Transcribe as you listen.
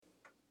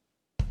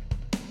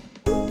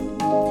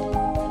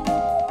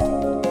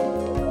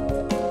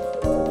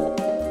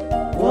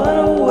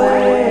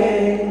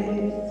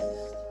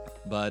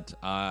But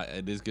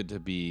it is good to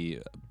be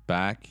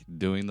back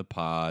doing the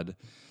pod.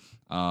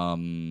 I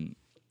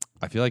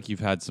feel like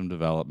you've had some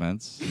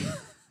developments.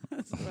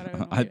 That's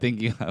what I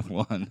think you have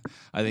one.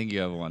 I think you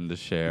have one to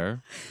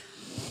share.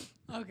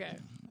 Okay.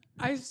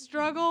 I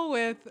struggle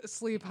with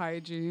sleep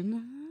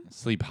hygiene.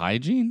 Sleep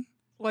hygiene?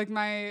 Like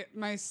my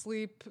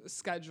sleep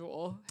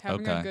schedule,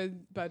 having a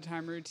good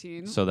bedtime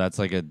routine. So that's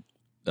like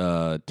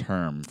a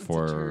term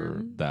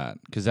for that,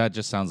 because that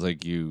just sounds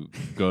like you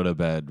go to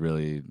bed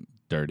really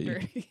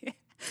dirty.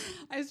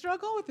 I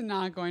struggle with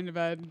not going to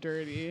bed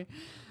dirty.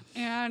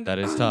 And that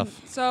is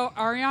tough. So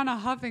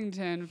Ariana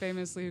Huffington,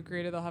 famously who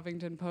created the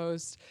Huffington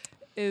Post,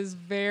 is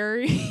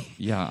very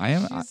yeah, I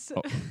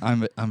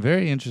am. I'm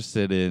very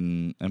interested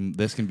in, and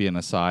this can be an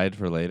aside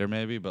for later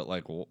maybe, but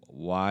like,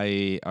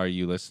 why are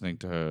you listening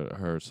to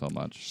her so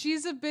much?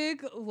 She's a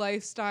big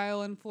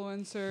lifestyle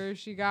influencer.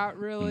 She got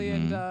really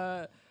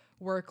into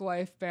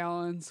work-life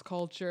balance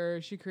culture.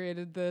 She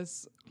created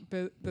this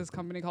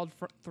company called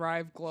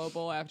Thrive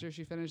Global after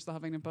she finished the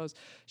Huffington Post.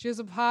 She has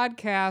a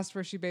podcast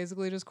where she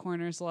basically just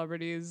corners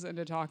celebrities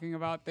into talking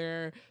about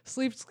their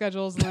sleep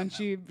schedules, and then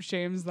she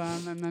shames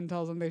them and then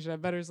tells them they should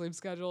have better sleep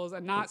schedules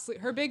and not sleep.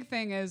 Her big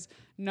thing is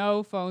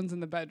no phones in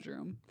the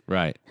bedroom.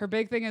 Right. Her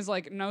big thing is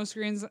like no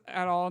screens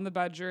at all in the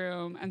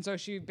bedroom. And so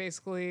she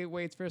basically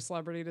waits for a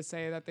celebrity to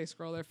say that they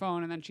scroll their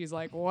phone. And then she's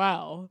like,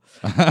 well.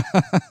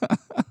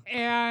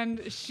 And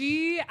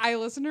I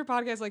listened to her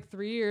podcast like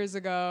 3 years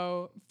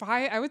ago.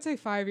 I would say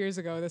 5 years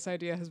ago, this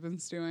idea has been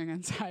stewing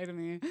inside of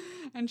me.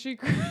 And she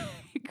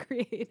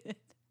created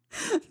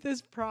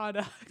this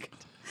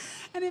product.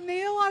 And it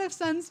made a lot of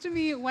sense to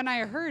me when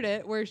I heard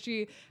it, where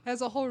she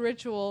has a whole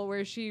ritual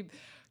where she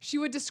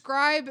would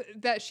describe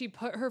that she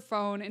put her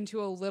phone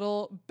into a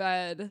little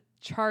bed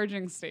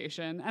charging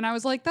station. And I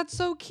was like, that's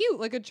so cute,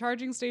 like a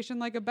charging station,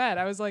 like a bed.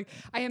 I was like,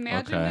 I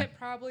imagined it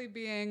probably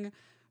being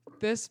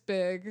this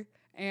big,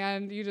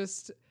 and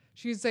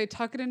she'd say,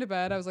 tuck it into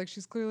bed. I was like,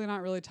 she's clearly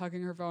not really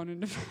tucking her phone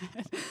into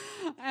bed.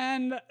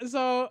 And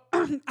so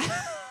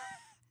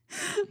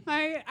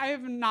I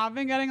have not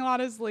been getting a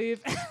lot of sleep.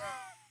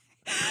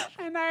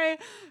 And I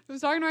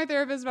was talking to my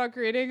therapist about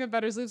creating a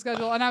better sleep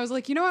schedule. And I was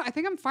like, you know what? I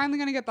think I'm finally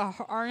going to get the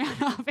Ariana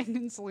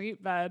Huffington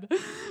sleep bed,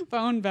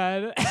 phone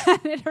bed.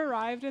 And it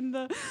arrived in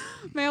the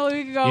mail a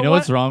week ago. You know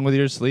what's wrong with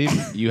your sleep?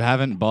 You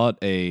haven't bought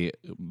a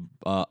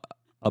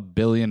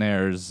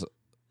billionaire's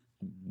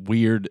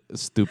weird,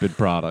 stupid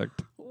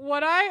product.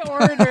 What I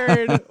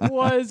ordered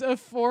was a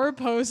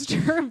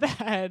 4-poster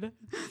bed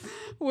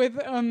with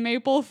a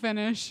maple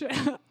finish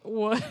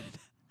wood.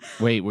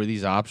 Wait, were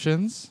these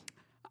options?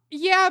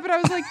 Yeah, but I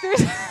was like,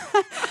 there's no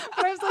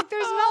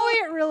way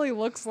it really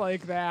looks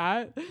like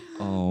that.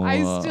 Oh,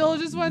 I still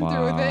just went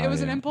through with it. It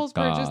was an impulse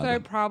purchase that I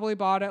probably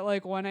bought at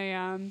like 1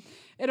 a.m.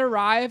 It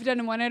arrived,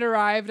 and when it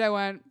arrived, I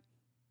went,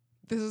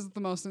 this is the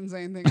most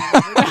insane thing I've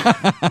ever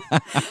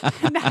done.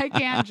 And I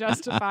can't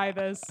justify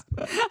this.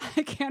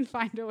 I can't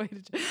find a way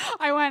to.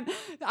 I went,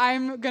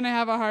 I'm going to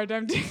have a hard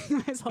time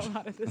taking myself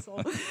out of this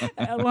hole.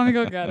 Let me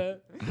go get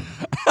it.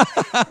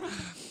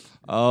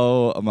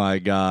 Oh my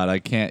God, I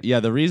can't. Yeah,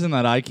 the reason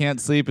that I can't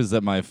sleep is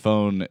that my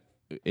phone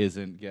it's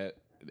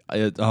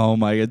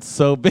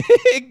so big.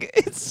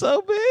 It's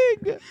so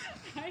big.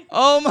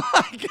 Oh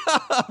my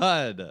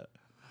God.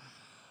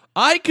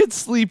 I could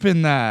sleep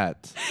in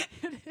that.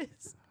 It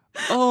is.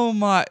 Oh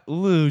my,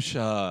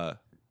 Lucia.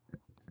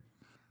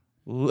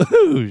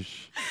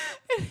 Lush.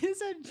 It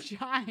is a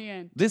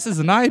giant. This is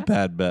an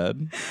iPad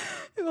bed.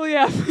 Well,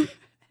 yeah,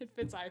 it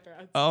fits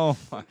iPads. Oh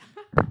my.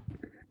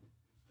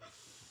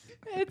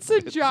 It's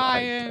a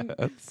giant.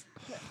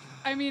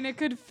 I mean, it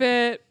could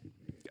fit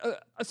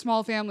a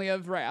small family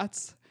of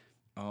rats.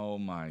 Oh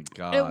my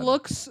God. It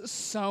looks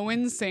so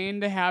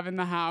insane to have in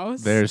the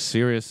house. There's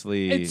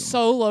seriously. It's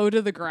so low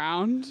to the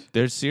ground.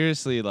 There's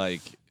seriously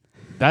like,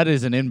 that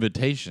is an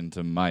invitation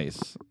to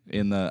mice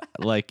in the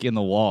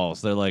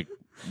walls. They're like,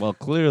 well,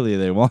 clearly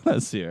they want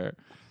us here.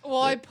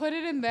 Well, I put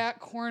it in that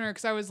corner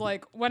because I was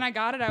like, when I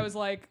got it, I was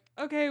like,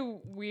 okay,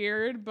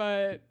 weird,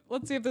 but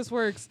let's see if this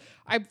works.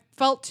 I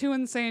felt too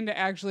insane to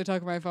actually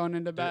tuck my phone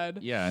into bed.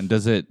 Yeah, and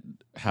does it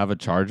have a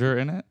charger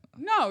in it?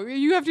 No,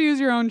 you have to use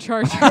your own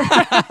charger.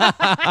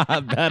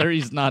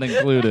 Battery's not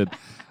included.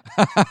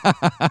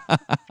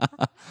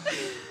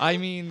 I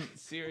mean,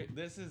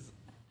 this is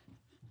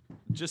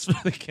just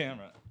for the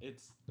camera.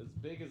 It's as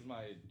big as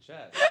my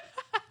chest.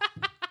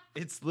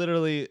 It's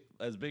literally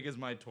as big as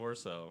my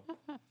torso.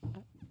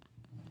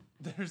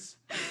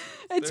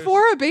 It's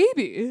for a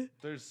baby.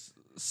 There's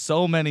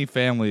so many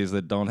families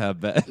that don't have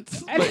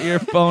beds, but your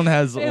phone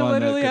has one. It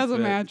literally has a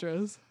fit.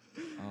 mattress.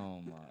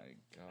 Oh my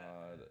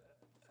God,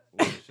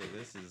 Lucia,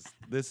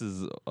 this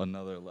is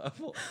another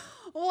level.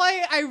 Well,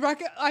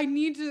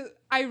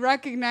 I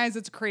recognize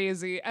it's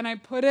crazy, and I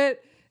put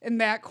it in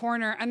that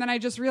corner, and then I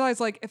just realized,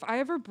 like, if I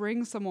ever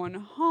bring someone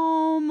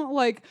home,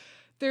 like,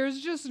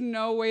 there's just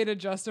no way to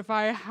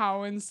justify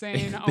how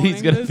insane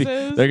owning this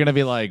is. They're gonna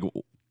be like,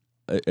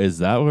 is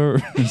that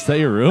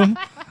your room?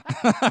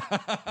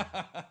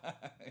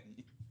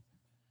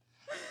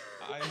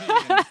 I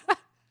mean,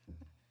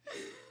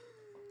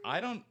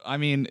 I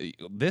mean,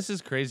 this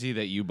is crazy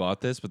that you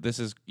bought this, but this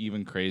is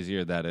even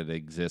crazier that it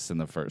exists in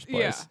the first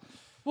place. Yeah.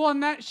 Well,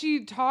 and that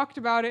she talked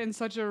about it in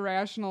such a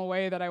rational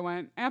way that I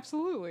went,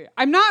 absolutely.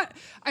 I'm not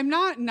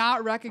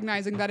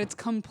recognizing that it's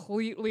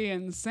completely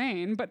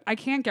insane, but I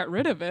can't get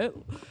rid of it.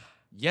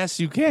 Yes,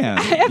 you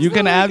can. You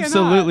can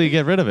absolutely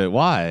get rid of it.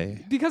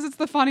 Why? Because it's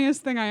the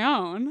funniest thing I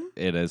own.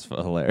 It is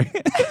hilarious.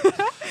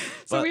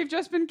 So we've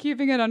just been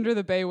keeping it under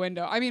the bay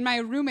window. I mean, my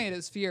roommate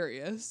is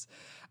furious.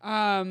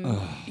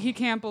 He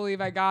can't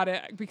believe I got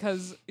it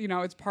because,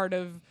 it's part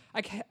of,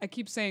 I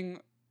keep saying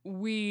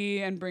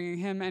we and bringing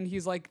him, and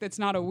he's like, it's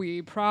not a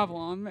we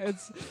problem.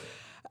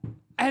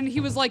 And he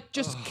was like,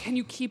 can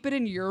you keep it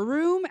in your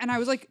room? And I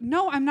was like,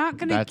 no, I'm not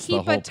going to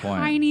keep a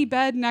tiny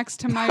bed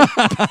next to my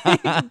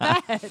big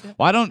bed.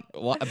 But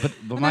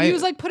he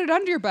was like, put it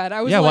under your bed.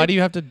 I was why do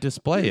you have to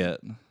display it?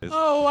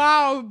 Oh,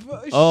 wow.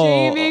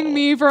 Shaming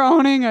me for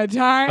owning a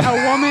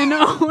woman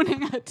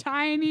owning a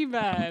tiny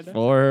bed.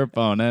 For her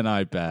phone and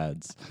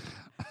iPads.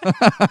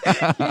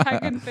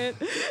 Yeah,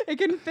 it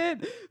can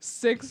fit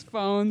 6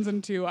 phones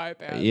and 2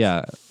 iPads.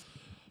 Yeah.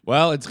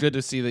 Well, it's good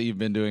to see that you've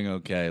been doing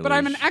okay. But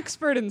I'm an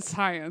expert in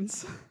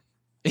science.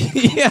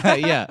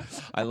 Yeah.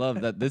 I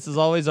love that. This is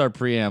always our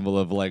preamble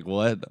of like,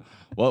 what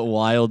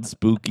wild,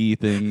 spooky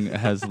thing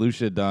has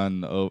Lucia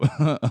done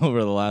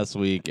over the last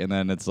week? And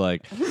then it's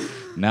like,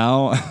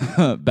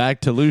 now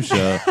back to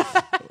Lucia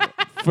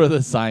for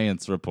the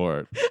science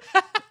report.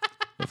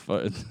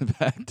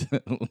 Back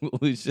to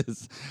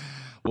Lucia's,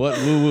 what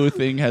woo-woo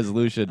thing has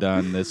Lucia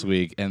done this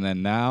week? And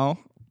then now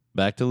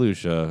back to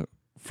Lucia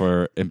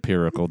for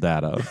empirical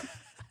data.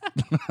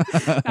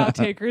 Now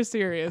take her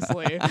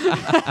seriously.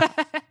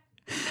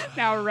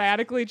 Now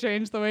radically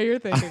change the way you're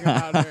thinking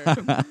about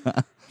her.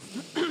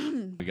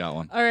 We got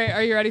one. All right,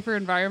 are you ready for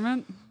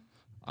environment?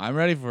 I'm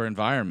ready for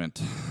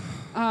environment.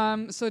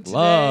 So today,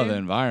 love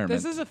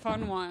environment. This is a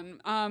fun one.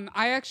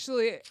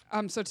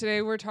 So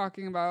today we're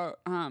talking about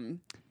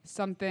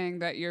something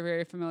that you're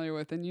very familiar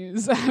with and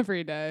use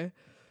every day.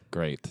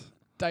 Great.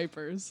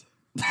 Diapers.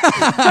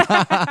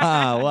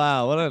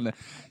 Wow,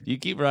 you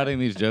keep writing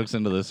these jokes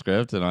into the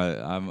script, and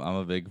I'm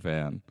a big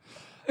fan.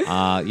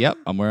 Yep,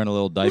 I'm wearing a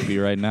little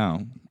diaper right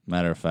now.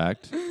 Matter of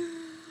fact,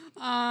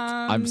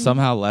 I'm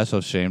somehow less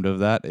ashamed of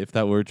that. If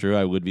that were true,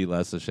 I would be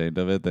less ashamed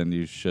of it than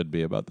you should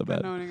be about the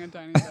bed. Owning a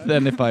tiny bed.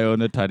 Than if I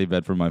owned a tiny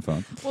bed for my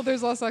phone. Well,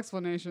 there's less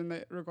explanation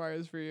that it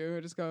requires for you. I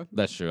just go.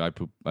 That's true. I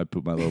poop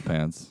my little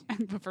pants.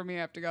 But for me, I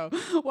have to go.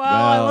 Well,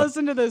 I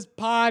listened to this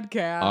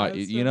podcast.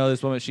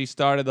 This woman, she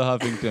started the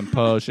Huffington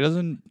Post. She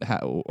doesn't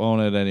own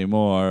it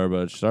anymore,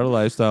 but she started a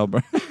lifestyle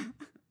brand.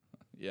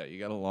 Yeah, you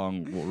got a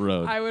long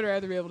road. I would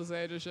rather be able to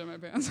say I just shit my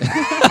pants.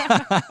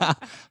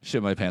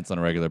 Shit my pants on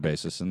a regular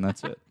basis, and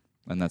that's it.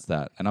 And that's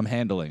that. And I'm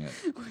handling it.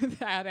 With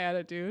that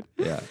attitude.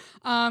 Yeah.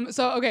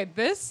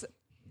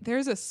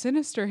 There's a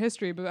sinister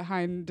history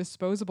behind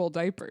disposable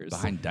diapers.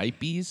 Behind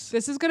diapers?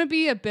 This is going to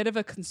be a bit of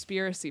a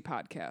conspiracy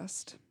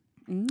podcast.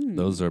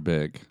 Those are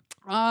big.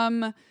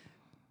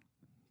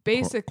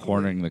 Basically.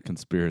 Cornering the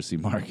conspiracy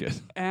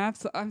market.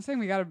 I'm saying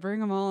we got to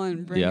bring them all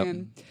in.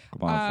 In.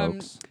 Come on,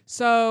 folks.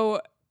 So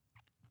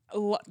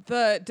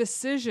the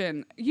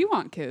decision, you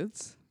want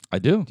kids. I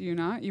do. Do you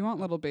not? You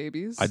want little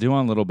babies. I do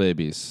want little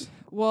babies.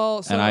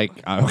 Well, so. And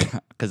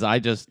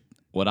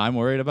what I'm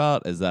worried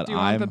about is that do you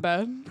want the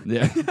bed?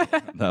 Yeah,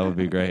 that would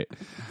be great.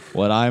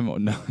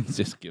 It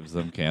just gives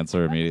them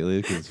cancer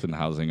immediately because it's been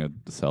housing a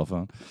cell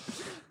phone.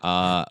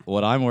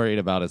 What I'm worried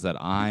about is that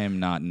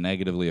I'm not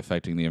negatively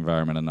affecting the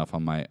environment enough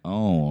on my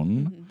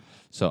own. Mm-hmm.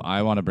 So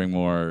I want to bring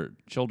more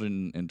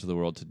children into the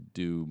world to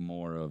do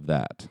more of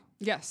that.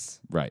 Yes.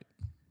 Right.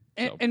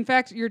 In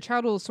fact, your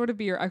child will sort of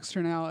be your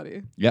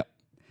externality. Yep.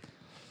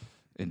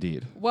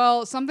 Indeed.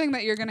 Well, something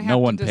that you're going to have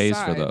to decide. No one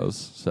pays for those,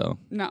 so.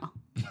 No.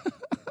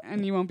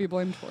 And you won't be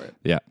blamed for it.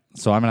 Yeah.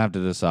 So I'm going to have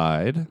to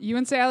decide. You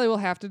and Sally will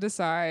have to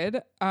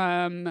decide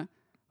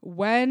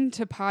when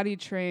to potty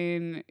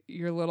train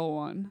your little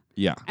one.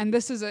 Yeah. And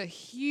this is a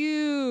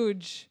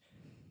huge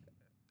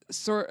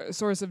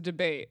source of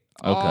debate.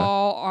 Okay.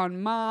 All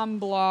on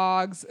mom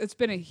blogs. It's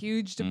been a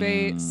huge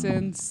debate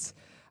since...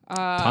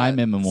 time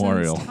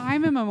immemorial. Since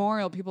time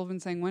immemorial, people have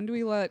been saying, when do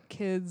we let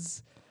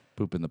kids...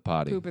 Poop in the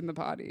potty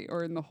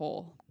or in the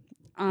hole.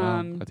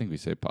 I think we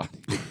say potty.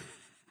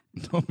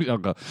 No, we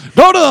don't go to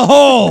the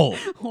hole.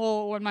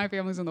 Well, when my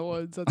family's in the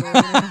woods, that's what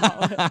we're gonna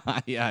call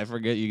it. Yeah, I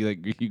forget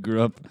you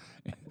grew up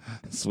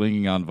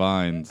swinging on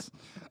vines.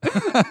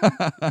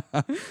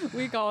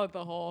 We call it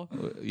the hole.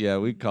 Yeah,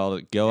 we call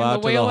it go in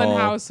out the to the hole. Whalen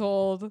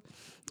household.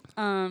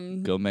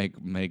 Go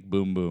make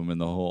boom boom in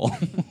the hole.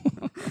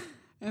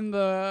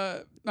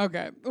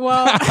 Okay.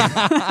 Well,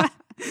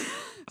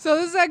 so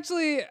this is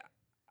actually,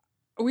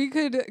 we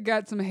could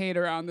get some hate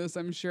around this,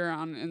 I'm sure,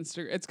 on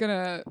Instagram. It's going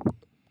to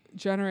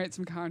generate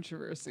some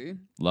controversy.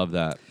 Love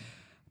that.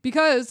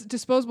 Because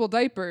disposable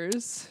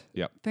diapers,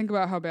 yep. Think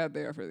about how bad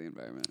they are for the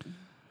environment.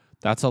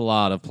 That's a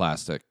lot of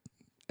plastic.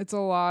 It's a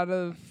lot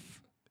of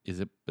Is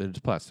it? It's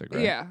plastic,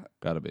 right? Yeah.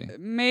 Gotta be.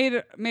 Made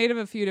of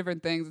a few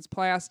different things. It's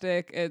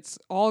plastic. It's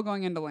all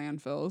going into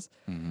landfills.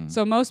 Mm-hmm.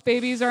 So most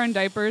babies are in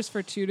diapers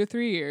for 2 to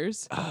 3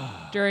 years.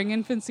 During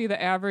infancy,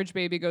 the average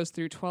baby goes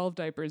through 12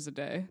 diapers a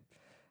day.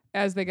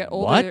 As they get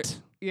older... What?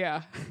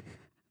 Yeah.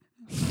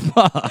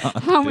 Fuck,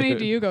 How many dude.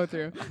 do you go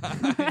through?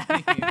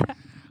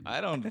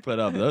 I don't put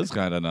up those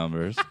kind of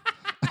numbers.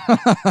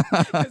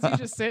 Because you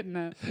just sit in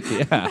it.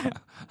 Yeah,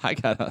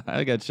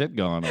 I got shit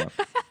going on.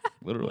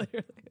 Literally.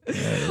 Yeah, it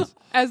is.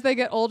 As they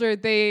get older,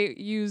 they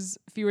use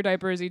fewer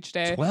diapers each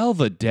day.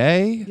 12 a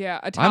day? Yeah.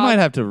 I might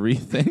have to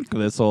rethink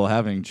this whole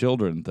having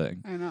children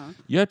thing. I know.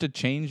 You have to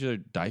change your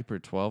diaper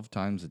 12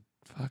 times.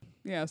 Fuck.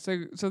 Yeah,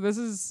 so this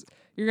is...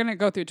 You're going to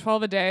go through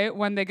 12 a day.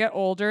 When they get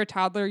older, a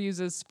toddler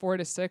uses 4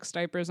 to 6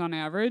 diapers on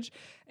average.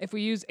 If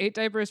we use 8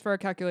 diapers for our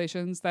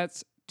calculations,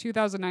 that's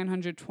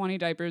 2,920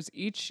 diapers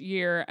each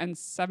year and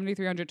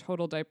 7,300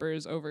 total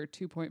diapers over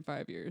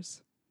 2.5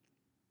 years.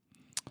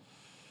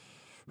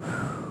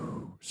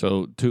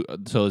 So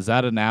is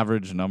that an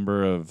average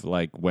number of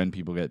like when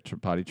people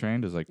get potty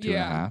trained? Is like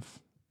 2.5?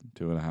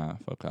 2.5.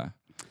 Okay.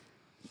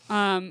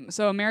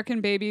 So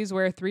American babies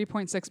wear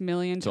 3.6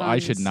 million tons. So I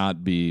should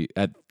not be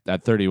at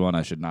 31.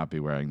 I should not be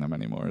wearing them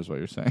anymore. Is what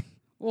you're saying?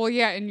 Well,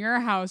 yeah. In your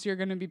house, you're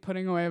going to be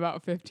putting away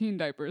about 15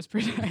 diapers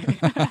per day.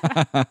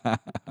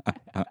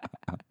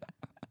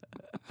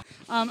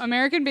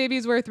 American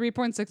babies wear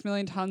 3.6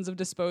 million tons of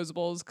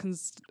disposables,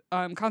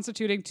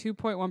 constituting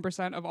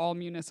 2.1% of all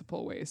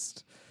municipal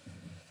waste.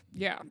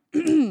 Yeah.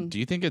 Do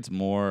you think it's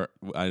more?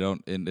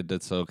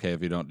 It's okay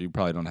if you don't. You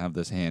probably don't have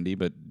this handy,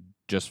 but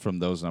just from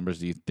those numbers,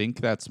 do you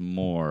think that's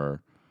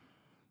more?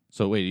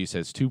 So wait, you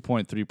said it's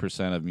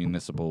 2.3% of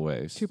municipal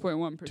waste.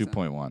 2.1%.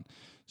 2.1.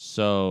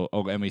 So,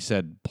 and we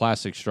said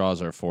plastic straws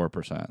are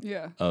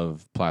 4%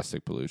 of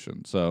plastic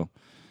pollution. So,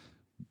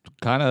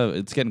 kind of,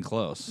 it's getting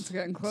close. It's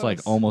getting close. It's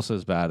like almost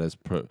as bad as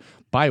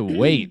by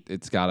weight.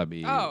 It's got to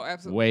be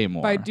absolutely. way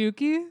more. By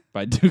dookie?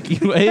 By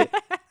dookie weight.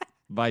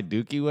 By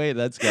dookie weight,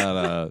 that's got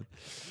a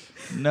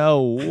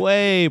no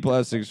way.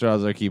 Plastic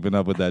straws are keeping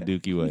up with that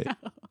dookie weight. No.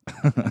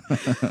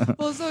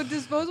 Well, so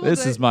disposable.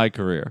 This is my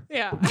career.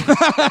 Yeah.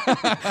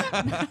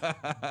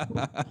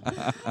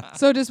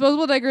 So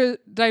disposable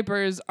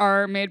diapers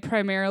are made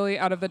primarily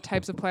out of the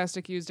types of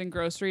plastic used in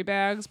grocery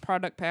bags,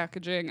 product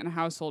packaging, and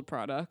household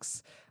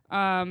products.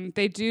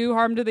 They do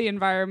harm to the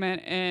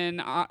environment in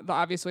the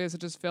obvious ways,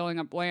 such as filling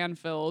up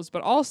landfills,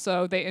 but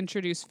also they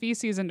introduce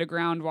feces into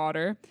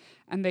groundwater,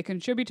 and they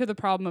contribute to the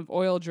problem of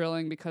oil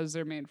drilling because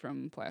they're made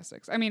from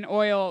plastics. I mean,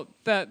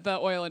 the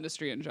oil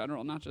industry in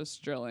general, not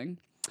just drilling.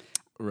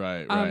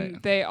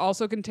 Right. They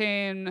also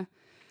contain,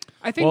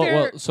 I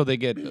think so they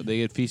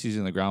get feces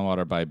in the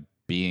groundwater by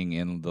being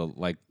in the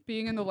landfill.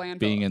 Being in the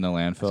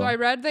landfill. So I I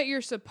read that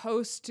you're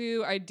supposed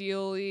to,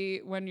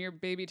 ideally, when your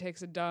baby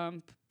takes a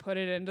dump, put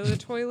it into the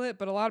toilet,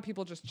 but a lot of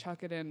people just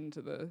chuck it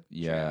into the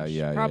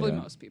trash. Probably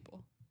most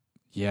people.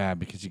 Yeah,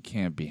 because you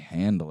can't be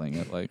handling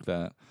it like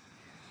that.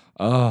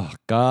 Oh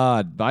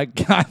God, I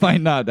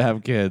might not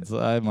have kids.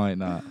 I might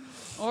not.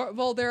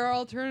 Well, there are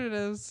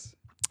alternatives.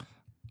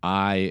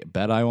 I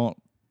bet I won't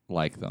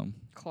like them.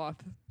 Cloth.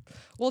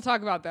 We'll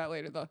talk about that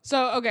later, though.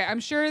 So, okay,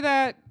 I'm sure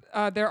that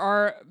there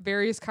are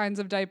various kinds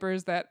of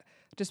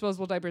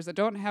disposable diapers that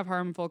don't have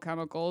harmful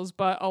chemicals,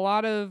 but a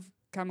lot of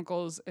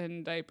chemicals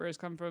in diapers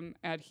come from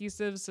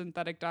adhesives,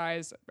 synthetic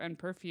dyes, and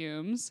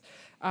perfumes.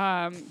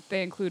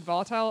 They include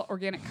volatile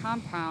organic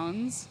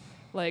compounds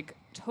like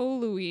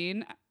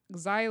toluene,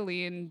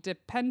 xylene,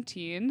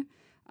 dipentene,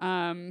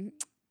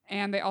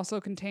 and they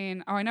also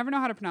contain, I never know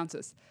how to pronounce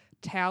this,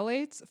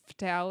 phthalates.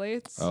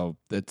 Oh,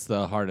 it's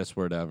the hardest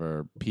word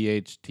ever.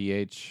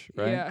 PHTH,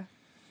 right?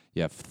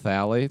 Yeah,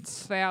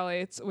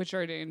 phthalates, which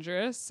are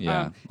dangerous.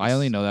 Yeah, I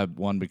only know that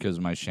one because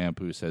my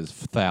shampoo says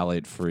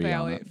phthalate free.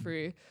 Phthalate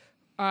free.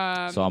 So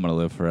I'm gonna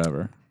live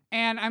forever.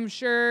 And I'm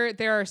sure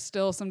there are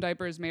still some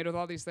diapers made with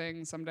all these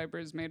things, some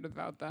diapers made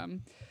without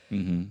them.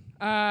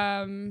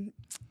 Mm-hmm.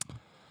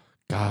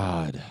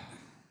 God,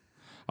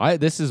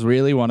 this is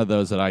really one of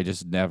those that I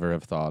just never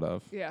have thought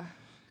of. Yeah.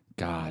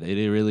 God,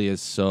 it really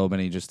is so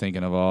many. Just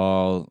thinking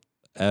of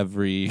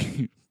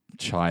every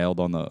child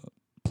on the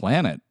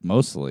planet,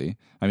 mostly.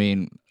 I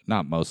mean,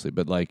 not mostly,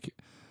 but like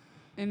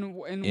in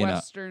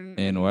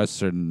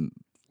Western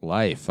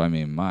life. I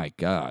mean, my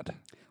God.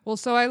 Well,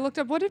 so I looked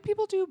up, what did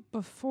people do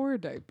before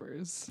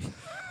diapers?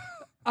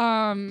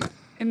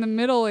 In the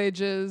Middle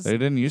Ages... There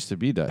didn't used to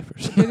be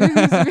diapers.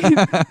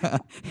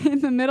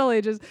 In the Middle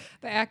Ages,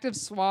 the act of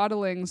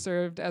swaddling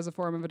served as a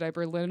form of a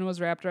diaper. Linen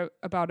was wrapped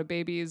about a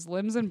baby's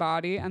limbs and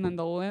body, and then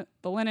the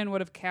linen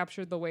would have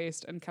captured the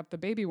waste and kept the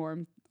baby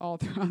warm all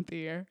throughout the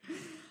year.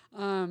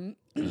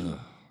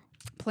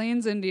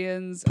 Plains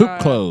Indians poop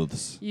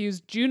clothes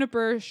used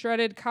juniper,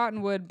 shredded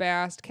cottonwood,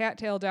 bast,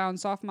 cattail down,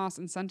 soft moss,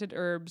 and scented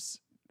herbs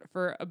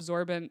for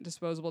absorbent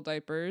disposable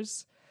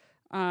diapers.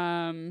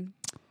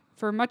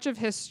 For much of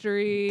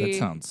history,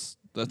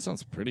 that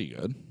sounds pretty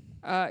good.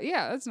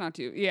 Yeah, that's not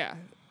too. Yeah,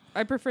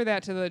 I prefer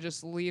that to the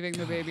just leaving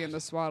the baby in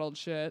the swaddled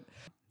shit.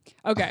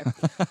 Okay.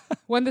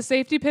 When the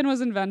safety pin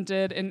was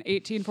invented in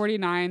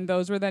 1849,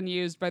 those were then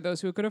used by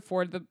those who could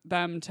afford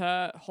them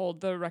to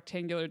hold the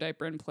rectangular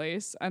diaper in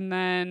place. And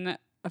then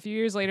a few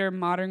years later,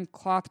 modern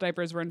cloth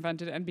diapers were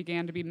invented and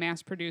began to be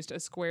mass produced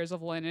as squares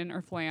of linen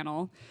or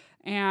flannel.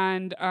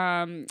 And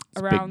around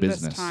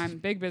this time,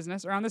 big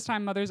business. Around this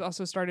time, mothers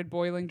also started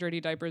boiling dirty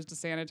diapers to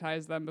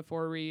sanitize them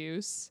before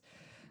reuse.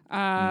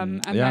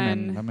 And yeah, then I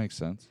mean, that makes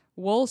sense.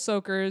 Wool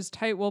soakers,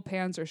 tight wool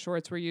pants, or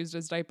shorts were used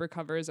as diaper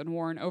covers and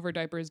worn over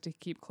diapers to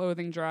keep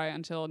clothing dry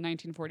until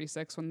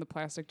 1946 when the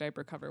plastic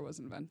diaper cover was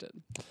invented.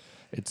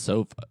 It's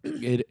so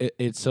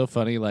it's so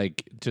funny,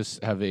 like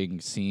just having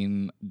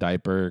seen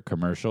diaper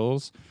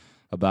commercials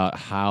about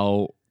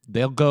how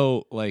they'll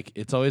go like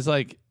it's always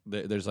like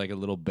there's like a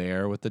little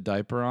bear with the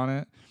diaper on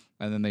it.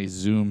 And then they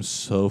zoom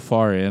so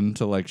far in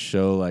to like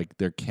show like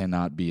there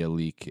cannot be a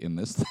leak in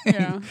this thing.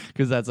 Yeah.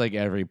 Because that's like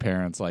every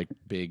parent's like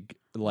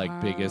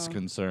biggest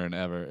concern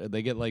ever.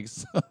 They get like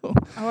so. Oh,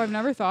 I've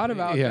never thought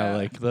about that. Yeah,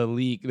 like the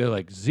leak. They're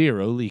like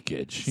zero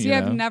leakage. See,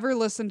 I've never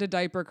listened to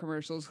diaper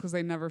commercials because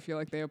they never feel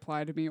like they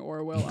apply to me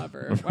or will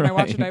ever. When I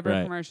watch a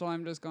diaper commercial,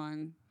 I'm just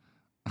going.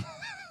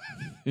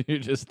 You're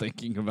just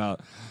thinking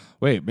about,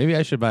 wait, maybe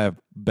I should buy a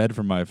bed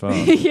for my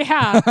phone.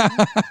 Yeah.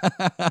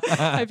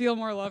 I feel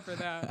more love for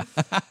that.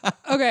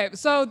 Okay,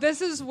 so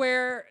this is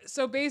where,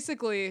 so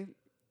basically,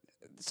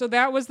 so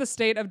that was the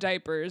state of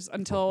diapers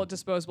until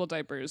disposable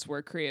diapers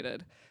were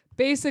created.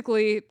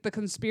 Basically, the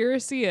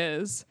conspiracy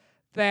is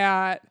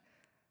that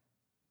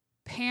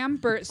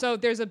Pampers, so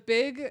there's a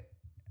big,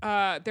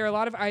 there are a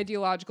lot of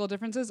ideological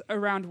differences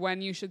around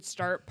when you should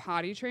start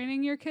potty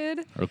training your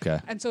kid. Okay.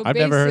 And so I've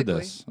never heard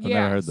this. I've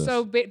never heard this.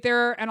 So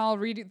there are, and I'll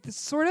read you the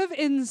sort of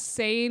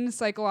insane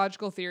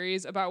psychological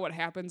theories about what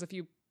happens if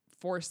you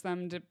force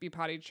them to be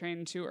potty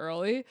trained too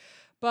early.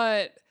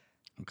 But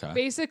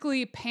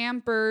basically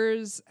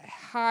Pampers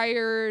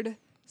hired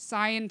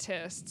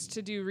scientists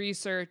to do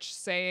research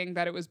saying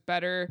that it was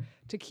better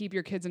to keep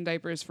your kids in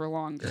diapers for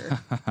longer.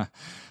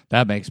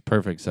 That makes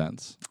perfect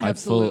sense.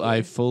 Absolutely.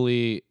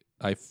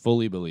 I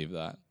fully believe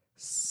that.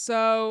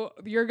 So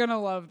you're going to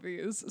love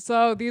these.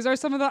 So these are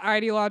some of the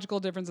ideological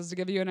differences to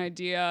give you an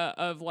idea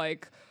of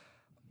like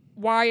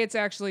why it's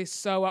actually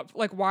so up,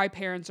 like why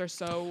parents are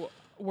so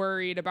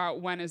worried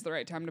about when is the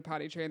right time to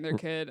potty train their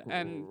kid.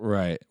 And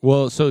right.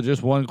 Well, so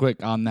just one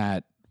quick on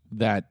that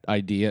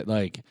idea,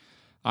 like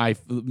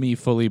me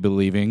fully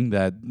believing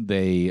that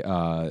they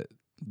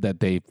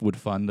would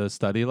fund a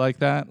study like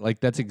that. Like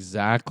that's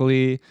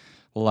exactly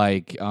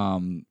like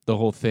the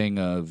whole thing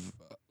of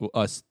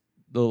us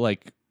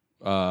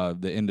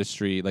the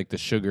industry, like the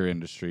sugar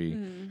industry,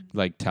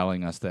 like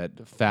telling us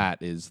that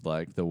fat is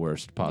like the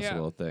worst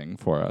possible thing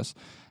for us.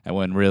 And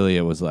when really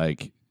it was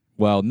like,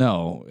 well,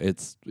 no,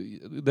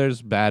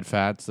 there's bad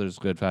fats, there's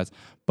good fats,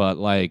 but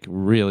like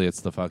really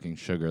it's the fucking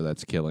sugar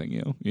that's killing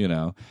you, you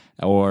know,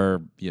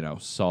 or, you know,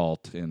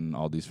 salt in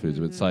all these foods.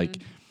 It's like,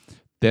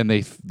 then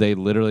they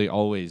literally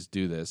always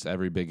do this.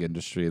 Every big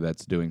industry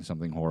that's doing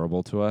something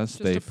horrible to us,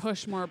 just to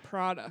push more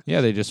product.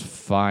 Yeah, they just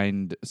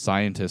find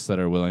scientists that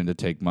are willing to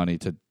take money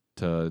to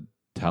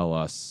tell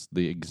us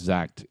the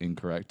exact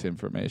incorrect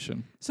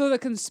information. So the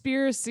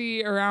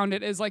conspiracy around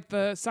it is like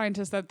the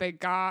scientists that they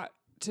got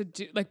to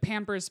do, like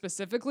Pampers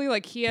specifically,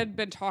 like he had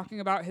been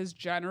talking about his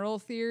general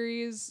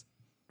theories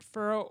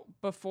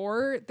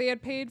before they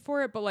had paid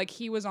for it, but like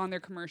he was on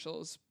their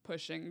commercials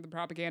pushing the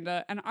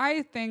propaganda, and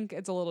I think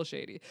it's a little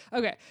shady.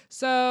 Okay,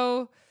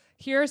 so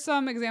here are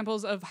some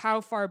examples of how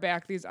far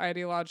back these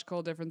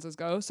ideological differences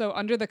go. So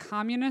under the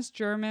communist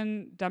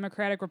German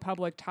Democratic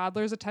Republic,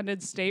 toddlers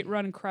attended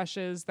state-run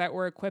creches that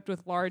were equipped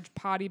with large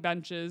potty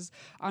benches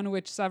on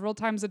which several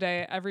times a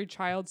day every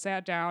child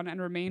sat down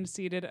and remained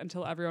seated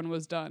until everyone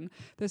was done.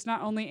 This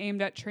not only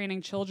aimed at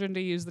training children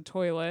to use the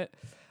toilet,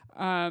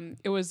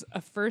 it was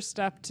a first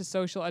step to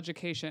social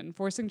education.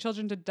 Forcing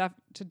children to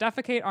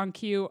defecate on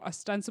cue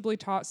ostensibly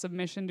taught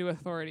submission to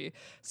authority.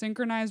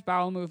 Synchronized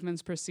bowel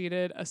movements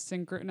preceded a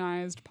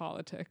synchronized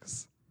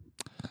politics.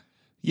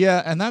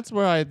 Yeah, and that's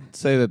where I'd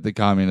say that the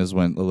communists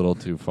went a little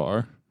too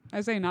far.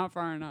 I say not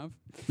far enough.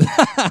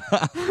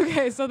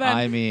 Okay, so then...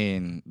 I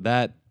mean,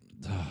 that...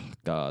 Oh,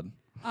 God.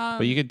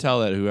 But you can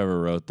tell that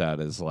whoever wrote that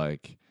is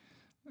like...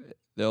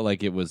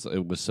 Like it was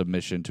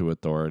submission to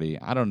authority.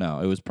 I don't know.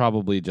 It was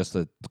probably just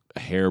a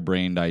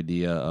harebrained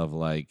idea of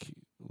like,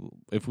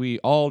 if we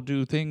all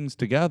do things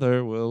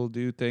together, we'll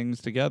do things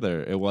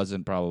together. It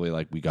wasn't probably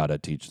like we gotta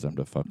teach them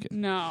to fucking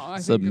submit.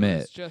 Think it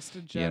was just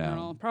a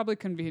general, probably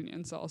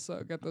convenience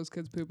also. Get those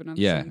kids pooping at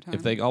the same time.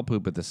 If they all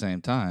poop at the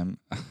same time.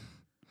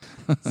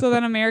 So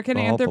then American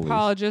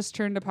anthropologists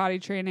turned to potty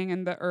training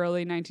in the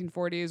early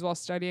 1940s while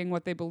studying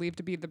what they believed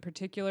to be the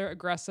particular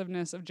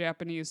aggressiveness of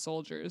Japanese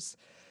soldiers.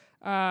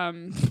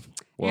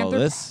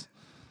 This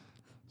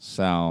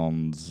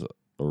sounds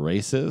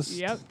racist.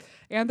 Yep.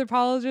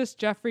 Anthropologist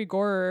Jeffrey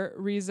Gorer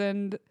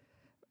reasoned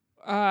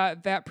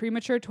that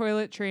premature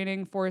toilet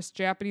training forced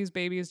Japanese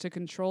babies to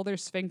control their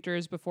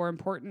sphincters before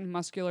important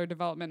muscular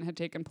development had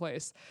taken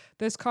place.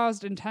 This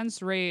caused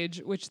intense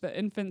rage, which the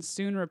infants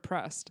soon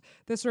repressed.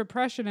 This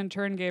repression in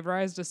turn gave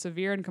rise to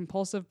severe and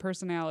compulsive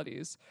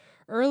personalities.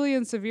 Early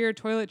and severe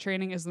toilet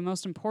training is the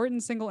most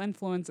important single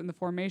influence in the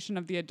formation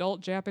of the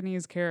adult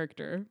Japanese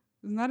character.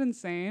 Isn't that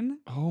insane?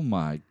 Oh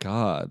my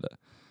God.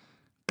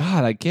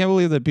 God, I can't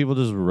believe that people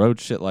just wrote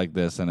shit like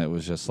this and it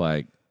was just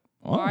like,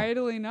 oh.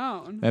 Widely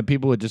known. And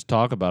people would just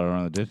talk about it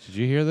on the ditch. Did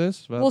you hear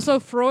this? Well, so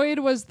Freud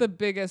was the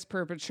biggest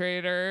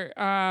perpetrator,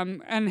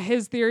 and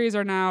his theories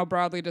are now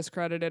broadly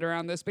discredited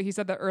around this, but he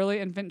said that early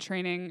infant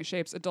training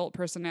shapes adult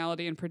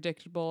personality in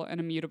predictable and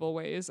immutable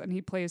ways, and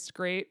he placed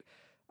great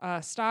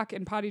stock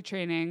in potty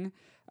training,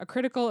 a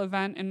critical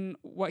event in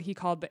what he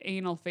called the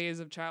anal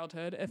phase of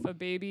childhood. If a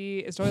baby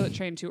is toilet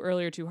trained too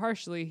early or too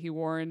harshly, he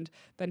warned,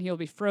 then he'll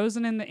be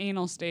frozen in the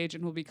anal stage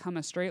and will become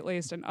a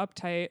straight-laced and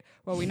uptight,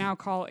 what we now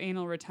call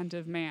anal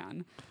retentive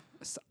man.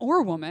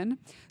 Or woman.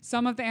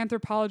 Some of the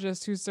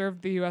anthropologists who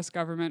served the U.S.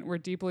 government were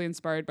deeply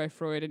inspired by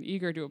Freud and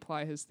eager to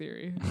apply his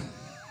theory.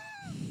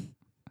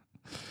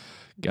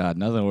 God,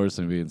 nothing worse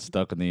than being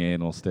stuck in the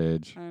anal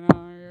stage. I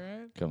know, you're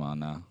right. Come on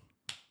now.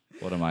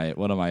 What am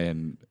I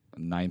in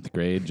 9th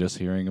grade just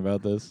hearing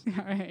about this?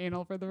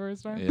 Anal for the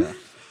first time?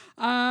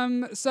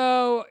 Yeah.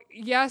 So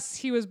yes,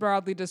 he was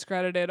broadly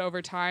discredited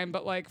over time,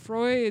 but like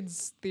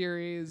Freud's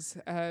theories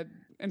had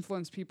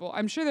influenced people.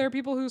 I'm sure there are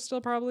people who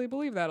still probably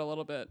believe that a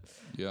little bit.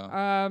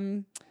 Yeah.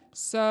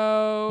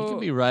 So you can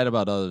be right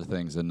about other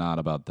things and not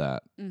about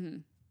that. Mm-hmm.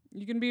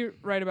 You can be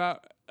right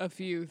about a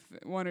few,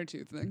 one or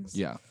two things.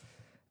 Yeah.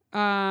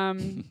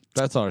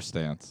 That's our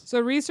stance. So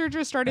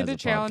researchers started to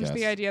challenge podcast.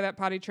 the idea that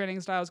potty training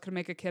styles could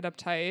make a kid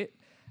uptight.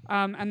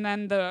 And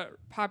then the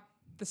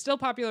still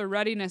popular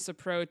readiness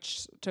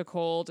approach took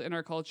hold in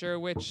our culture,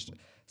 which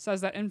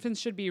says that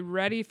infants should be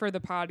ready for the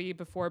potty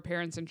before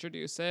parents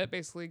introduce it,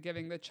 basically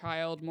giving the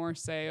child more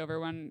say over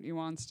when he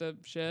wants to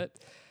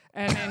shit.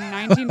 And in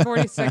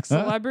 1946,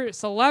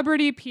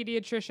 celebrity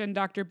pediatrician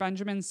Dr.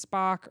 Benjamin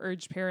Spock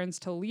urged parents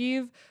to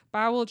leave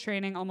bowel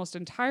training almost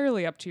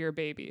entirely up to your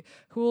baby,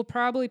 who will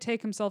probably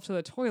take himself to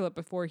the toilet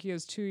before he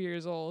is 2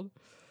 years old.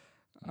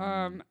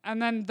 And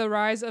then the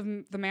rise of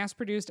the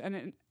mass-produced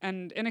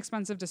and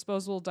inexpensive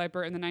disposable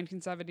diaper in the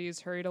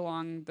 1970s hurried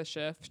along the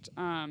shift.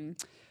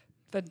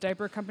 The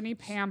diaper company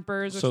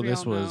Pampers, which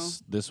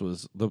this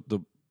was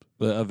the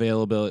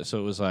availability. So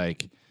it was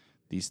like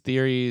these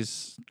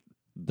theories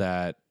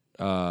that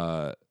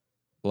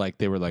like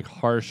they were like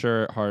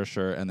harsher,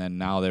 and then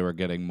now they were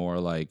getting more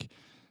like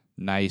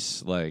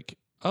nice, like,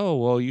 oh,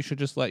 well, you should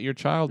just let your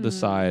child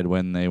decide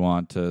when they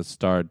want to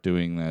start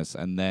doing this.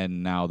 And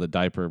then now the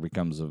diaper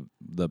becomes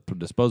the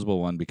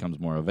disposable one becomes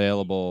more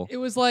available. It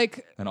was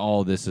like, and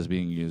all this is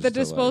being used. The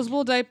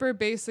disposable diaper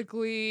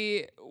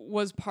basically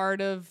was part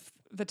of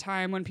the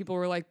time when people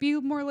were like, be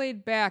more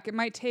laid back. It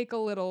might take a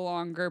little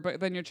longer, but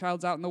then your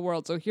child's out in the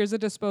world. So here's a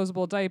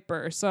disposable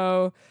diaper.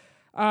 So,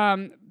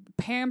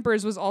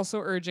 Pampers was also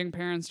urging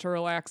parents to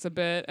relax a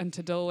bit and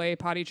to delay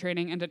potty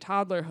training into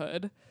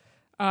toddlerhood.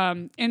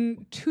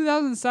 In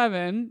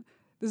 2007,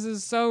 this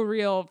is so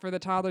real for the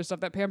toddler stuff,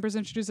 that Pampers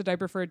introduced a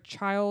diaper for a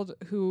child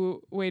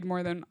who weighed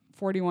more than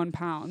 41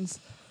 pounds,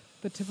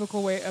 the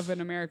typical weight of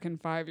an American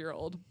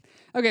 5-year-old.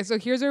 Okay, so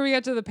here's where we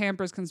get to the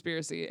Pampers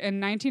conspiracy. In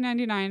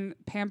 1999,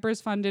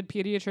 Pampers-funded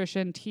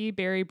pediatrician T.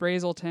 Barry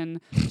Brazelton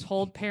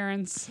told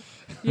parents,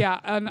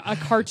 a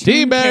cartoon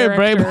T. Barry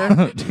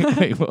character.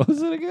 Wait, what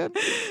was it again?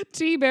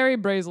 T. Barry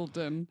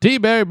Brazelton. T.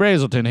 Barry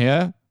Brazelton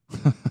here.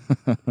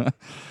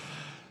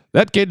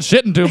 That kid's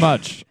shitting too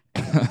much.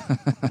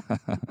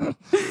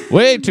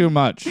 Way too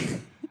much.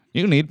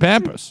 You need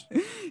Pampers.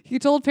 He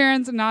told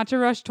parents not to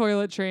rush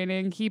toilet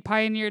training. He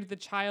pioneered the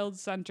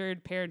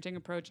child-centered parenting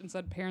approach and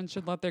said parents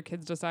should let their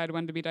kids decide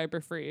when to be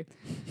diaper-free.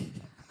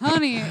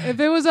 Honey, if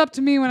it was up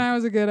to me when I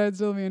was a kid, I'd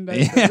still be in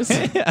diapers.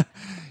 Yeah.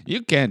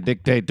 You can't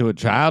dictate to a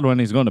child when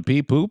he's going to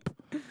pee poop.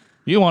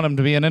 You want him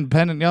to be an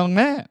independent young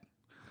man.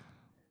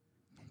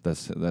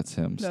 That's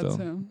him still. That's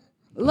him.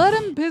 Let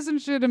him piss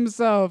and shit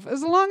himself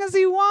as long as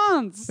he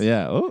wants.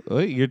 Yeah. Oh,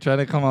 you're trying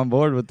to come on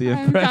board with the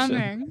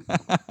impression. I'm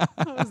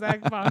coming. Was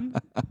that fun?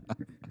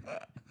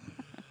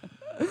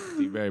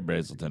 T. Barry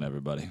Brazelton,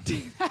 everybody.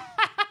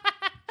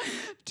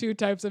 2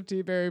 types of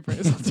T. Barry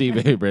Brazelton. T.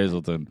 Barry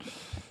Brazelton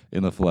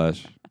in the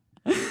flesh.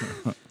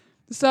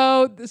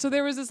 So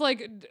there was this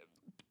like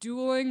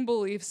dueling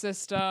belief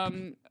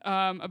system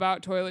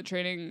about toilet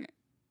training,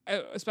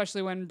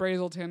 especially when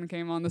Brazelton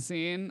came on the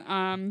scene.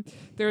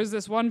 There was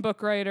this one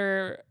book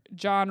writer,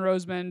 John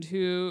Rosemond,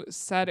 who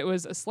said it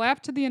was a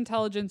slap to the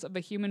intelligence of a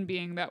human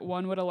being that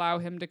one would allow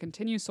him to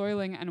continue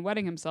soiling and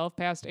wetting himself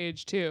past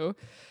age 2.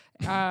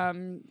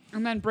 And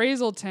then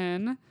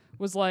Brazelton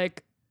was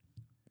like,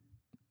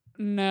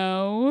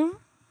 no.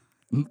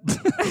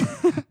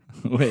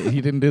 Wait,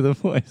 he didn't do the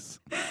voice.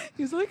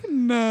 He's like,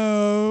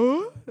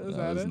 no.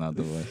 That was not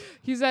the voice.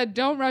 He said,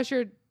 don't rush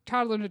your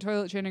toddler into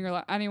toilet training or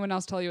let anyone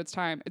else tell you it's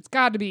time. It's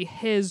got to be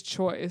his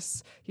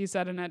choice, he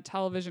said in a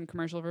television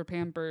commercial for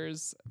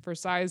Pampers for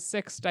size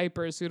 6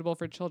 diapers suitable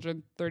for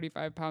children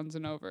 35 pounds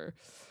and over.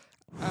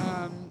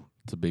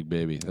 It's a big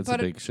baby. That's a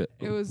big shit.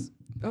 It was...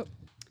 Oh.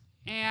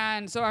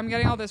 And so I'm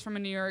getting all this from a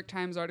New York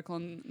Times article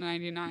in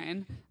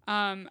 99.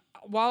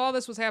 While all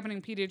this was happening,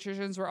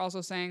 pediatricians were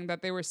also saying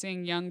that they were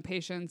seeing young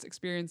patients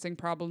experiencing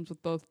problems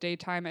with both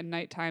daytime and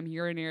nighttime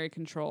urinary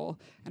control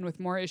and with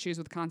more issues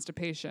with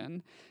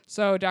constipation.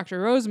 So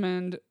Dr.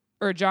 Rosemond,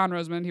 or John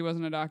Rosemond, he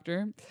wasn't a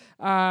doctor,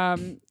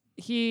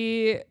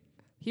 he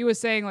was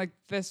saying like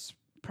this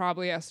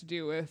probably has to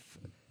do with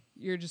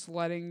you're just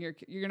letting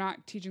you're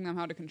not teaching them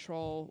how to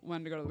control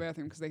when to go to the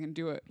bathroom because they can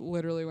do it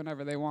literally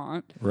whenever they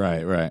want.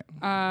 Right.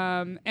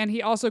 And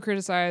he also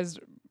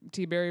criticized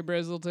T. Barry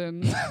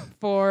Brizzleton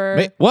for...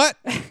 Wait, what?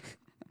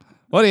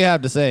 What do you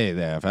have to say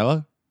there,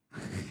 fella?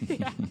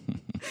 Yeah.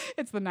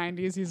 It's the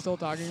 90s. He's still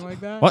talking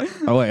like that. What?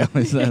 Oh, wait.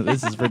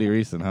 This is pretty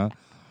recent, huh?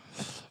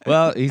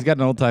 Well, he's got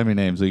an old-timey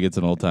name, so he gets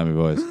an old-timey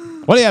voice.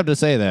 What do you have to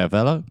say there,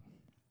 fella?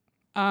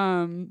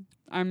 I'm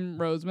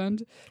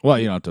Rosemond. Well,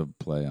 you don't have to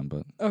play him,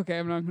 but... Okay,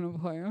 I'm not going to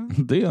play him.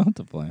 Do you have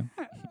to play him?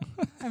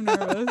 I'm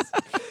nervous.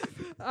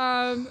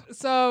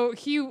 So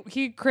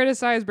he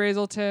criticized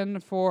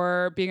Brazelton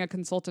for being a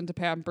consultant to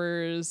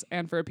Pampers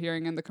and for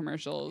appearing in the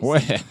commercials.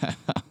 Well,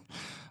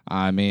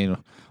 I mean,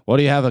 what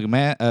do you have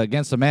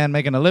against a man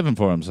making a living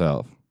for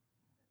himself?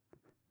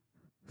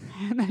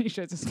 And then he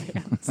shows his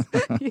pants.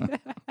 Yeah.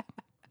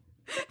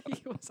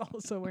 He was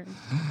also wearing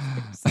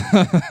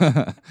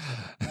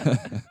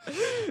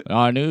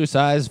our new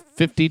size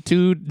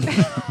 52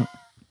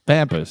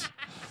 Pampers.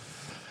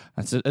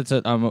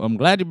 I'm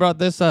glad you brought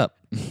this up.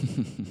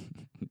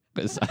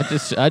 'Cause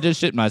I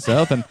just shit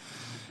myself and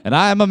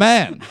I am a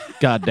man.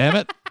 God damn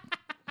it.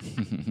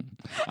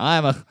 I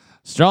am a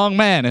strong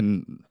man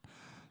in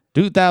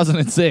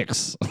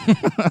 2006.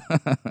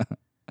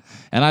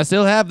 And I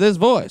still have this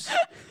voice.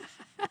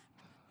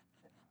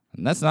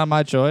 And that's not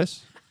my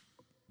choice.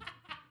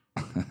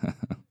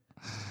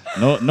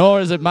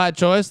 Nor is it my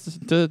choice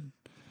to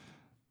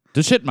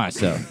shit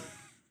myself.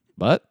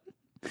 But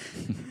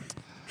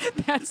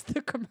that's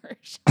the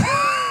commercial.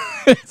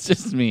 It's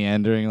just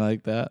meandering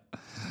like that.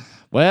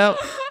 Well,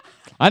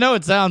 I know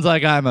it sounds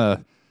like I'm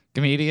a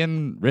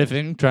comedian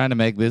riffing, trying to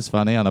make this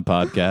funny on a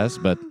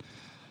podcast, but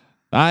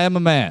I am a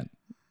man,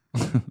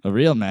 a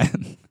real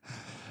man,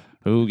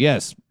 who,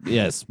 yes,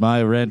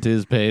 my rent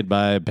is paid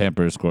by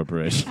Pampers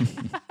Corporation.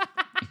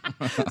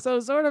 So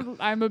sort of,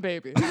 I'm a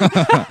baby.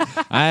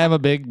 I am a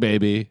big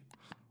baby.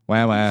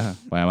 Wah, wah,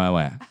 wah, wah,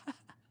 wah.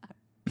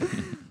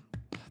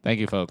 Thank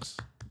you, folks.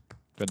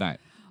 Good night.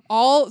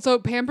 So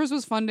Pampers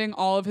was funding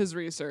all of his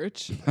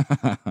research,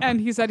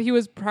 and he said he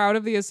was proud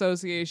of the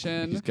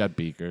association. He's got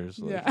beakers.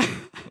 Yeah.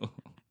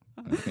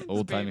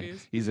 Old timey.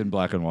 He's in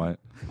black and white.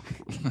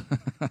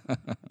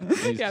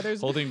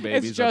 There's holding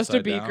babies. It's just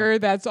a beaker. Down.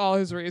 That's all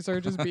his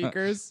research is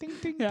beakers. Ding,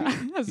 ding, yeah,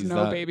 ding. has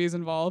no babies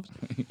involved.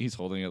 He's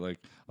holding it like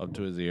up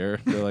to his ear.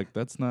 They're like,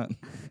 that's not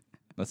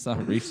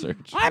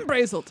research. I'm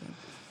Brazelton.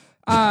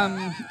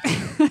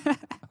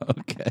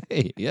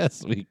 Okay.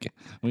 Yes,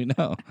 we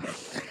know.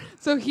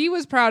 So he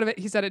was proud of it.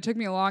 He said, it took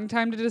me a long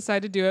time to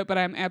decide to do it, but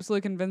I'm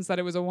absolutely convinced that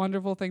it was a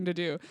wonderful thing to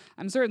do.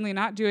 I'm certainly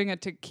not doing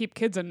it to keep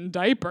kids in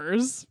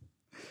diapers.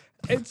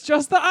 It's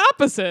just the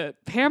opposite.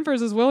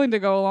 Pampers is willing to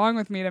go along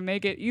with me to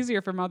make it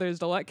easier for mothers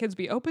to let kids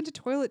be open to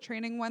toilet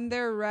training when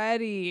they're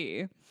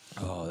ready.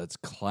 Oh, that's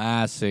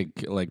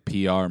classic, like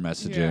PR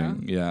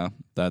messaging. Yeah,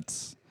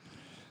 that's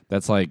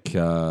like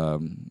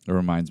it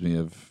reminds me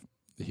of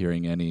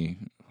hearing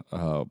any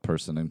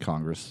person in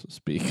Congress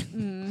speak.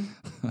 Mm.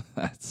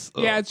 It's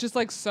just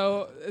like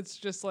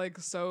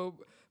so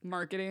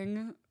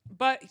marketing.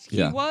 But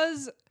he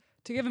was,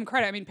 to give him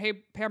credit, I mean,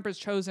 Pampers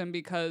chose him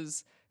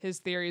because his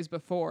theories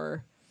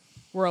before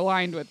were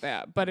aligned with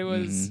that, but it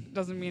was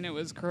doesn't mean it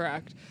was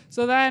correct.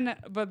 So then,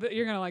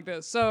 you're gonna like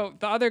this. So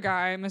the other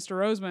guy, Mr.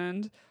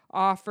 Rosemond,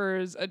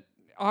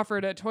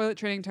 offered a toilet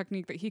training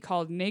technique that he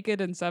called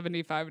naked and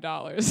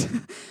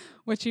 $75,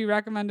 which he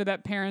recommended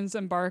that parents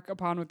embark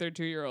upon with their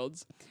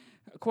 2-year-olds.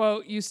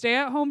 Quote, you stay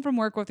at home from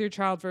work with your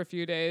child for a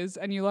few days,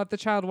 and you let the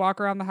child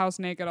walk around the house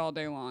naked all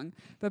day long.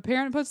 The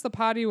parent puts the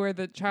potty where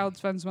the child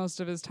spends most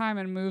of his time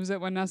and moves it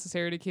when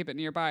necessary to keep it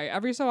nearby.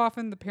 Every so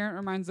often, the parent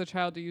reminds the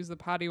child to use the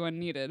potty when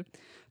needed.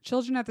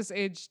 Children at this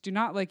age do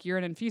not like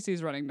urine and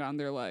feces running down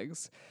their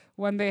legs.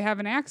 When they have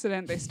an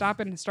accident, they stop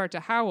and start to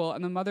howl,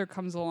 and the mother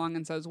comes along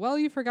and says, well,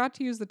 you forgot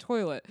to use the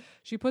toilet.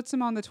 She puts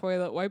him on the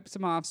toilet, wipes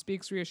him off,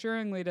 speaks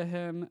reassuringly to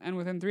him, and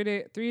within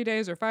 3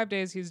 days or 5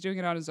 days, he's doing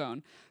it on his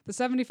own. The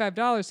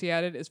 $75, he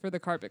added, is for the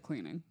carpet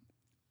cleaning.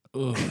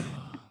 Ugh,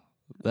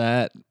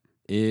 that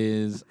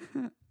is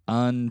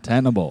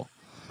untenable.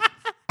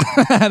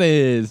 That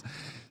is.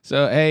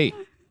 So, hey,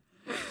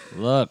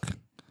 look,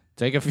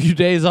 take a few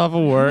days off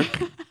of work.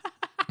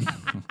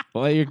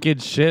 Let your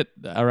kid shit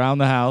around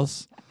the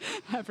house.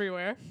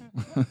 Everywhere.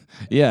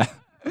 Yeah.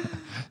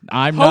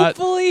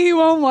 Hopefully he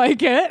won't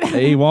like it.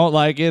 He won't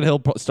like it.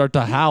 He'll start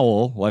to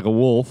howl like a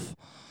wolf.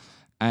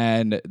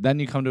 And then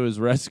you come to his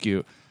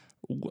rescue.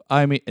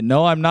 I mean,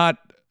 no, I'm not.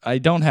 I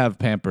don't have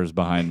Pampers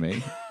behind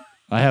me.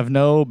 I have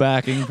no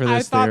backing for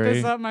this I theory. thought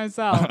this up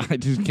myself. I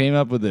just came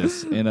up with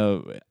this in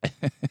a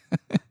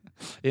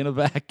in a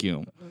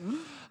vacuum.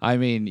 I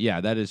mean,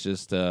 yeah, that is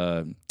just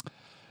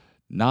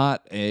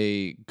not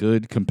a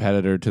good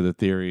competitor to the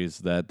theories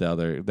that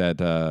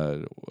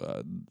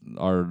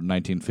our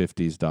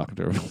 1950s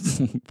doctor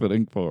was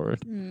putting forward.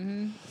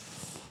 Mm-hmm.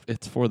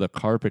 It's for the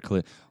carpet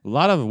clean. A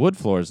lot of wood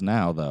floors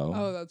now, though.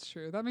 Oh, that's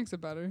true. That makes it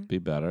better. Be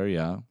better,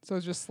 yeah. So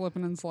it's just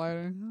slipping and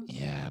sliding.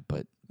 Yeah,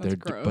 but That's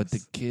but the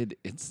gross. kid,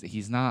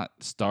 he's not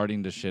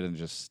starting to shit and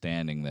just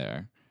standing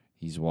there.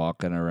 He's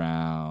walking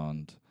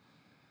around.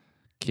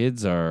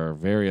 Kids are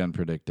very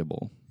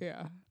unpredictable.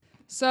 Yeah.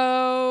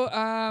 So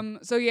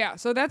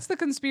that's the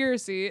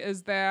conspiracy,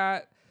 is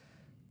that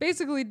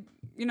basically,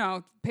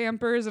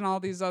 Pampers and all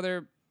these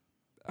other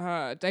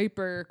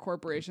diaper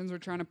corporations were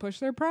trying to push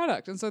their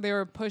product. And so they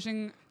were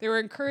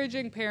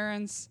encouraging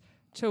parents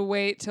to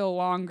wait till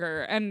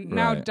longer. And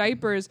now Right.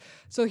 diapers.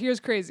 So here's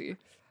crazy.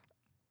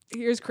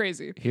 Here's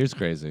crazy.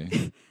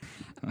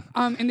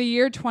 In the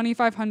year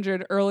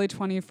 2500, early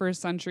 21st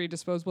century,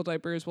 disposable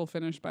diapers will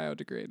finish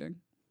biodegrading.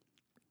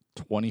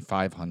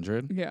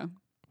 2,500? Yeah.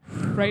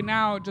 Right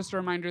now, just a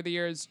reminder, the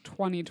year is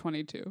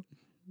 2022.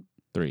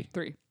 3.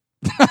 3.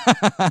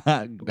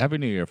 Happy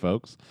New Year,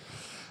 folks.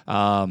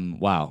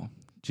 Wow.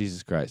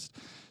 Jesus Christ.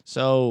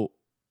 So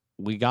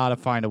we got to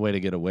find a way to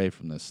get away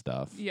from this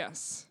stuff.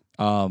 Yes.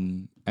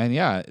 And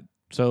yeah,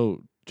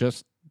 so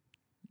just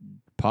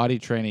potty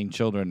training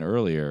children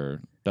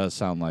earlier does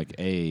sound like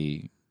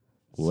a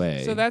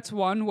way. So that's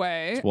one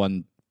way. It's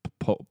one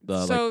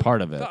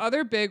part of it. The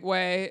other big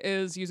way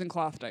is using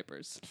cloth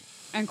diapers.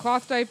 And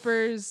cloth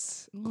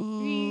diapers...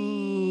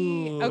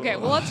 Okay,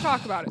 well, let's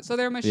talk about it. So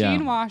they're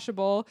machine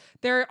washable.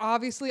 They're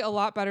obviously a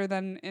lot better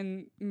than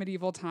in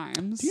medieval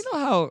times. Do you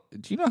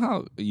know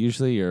how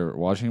usually your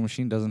washing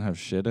machine doesn't have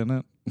shit in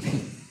it?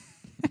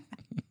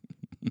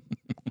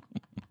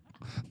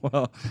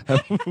 Well,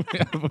 have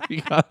we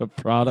got a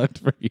product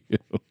for you?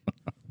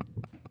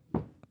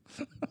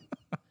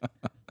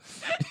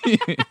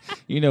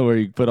 You know where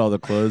you put all the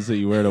clothes that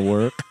you wear to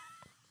work?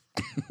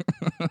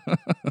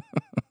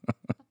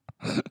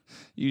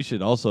 You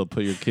should also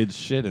put your kids'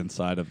 shit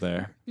inside of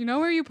there. You know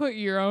where you put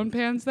your own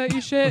pants that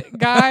you shit,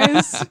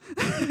 guys?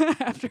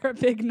 After a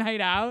big night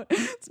out?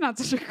 It's not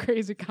such a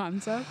crazy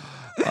concept.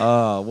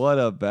 Oh, what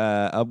a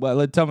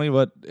bad... tell me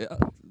what...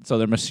 so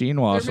they're machine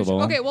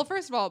washable. Okay, well,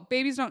 first of all,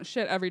 babies don't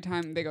shit every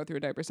time they go through a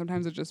diaper.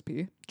 Sometimes it's just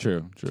pee.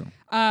 True.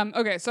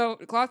 Okay, so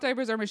cloth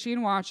diapers are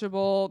machine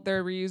washable.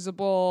 They're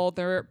reusable.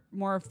 They're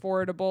more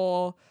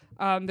affordable.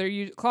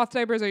 Cloth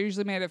diapers are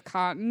usually made of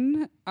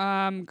cotton,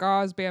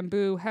 gauze,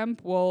 bamboo,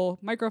 hemp, wool,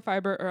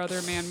 microfiber, or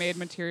other man-made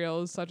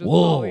materials such as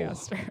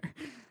polyester.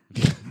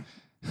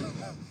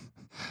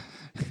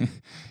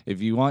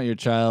 If you want your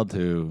child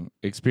to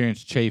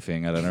experience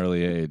chafing at an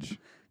early age,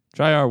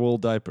 try our wool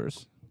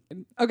diapers.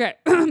 Okay,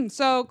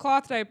 so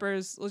cloth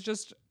diapers, let's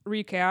just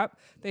recap.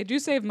 They do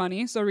save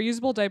money, so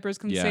reusable diapers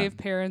can save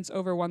parents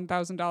over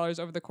 $1,000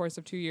 over the course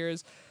of 2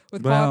 years. Are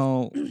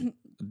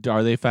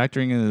they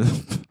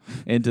factoring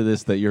into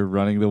this that you're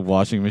running the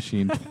washing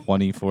machine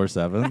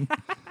 24/7?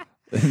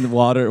 And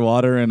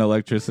water and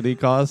electricity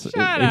costs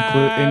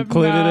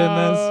included in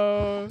this?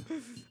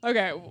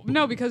 Okay,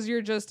 no, because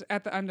you're just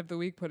at the end of the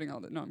week putting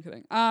all that. No, I'm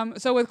kidding.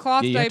 So with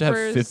cloth you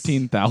diapers, have to have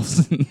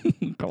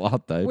 15,000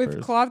 cloth diapers.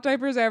 With cloth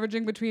diapers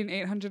averaging between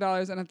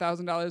 $800 and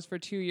 $1,000 for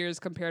 2 years,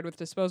 compared with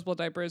disposable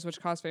diapers, which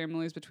cost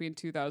families between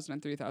 $2,000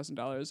 and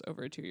 $3,000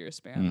 over a 2-year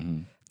span. Mm-hmm.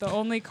 The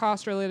only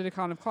cost-related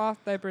account of cloth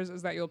diapers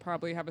is that you'll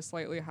probably have a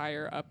slightly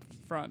higher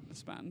upfront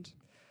spend.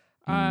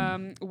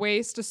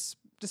 Waste,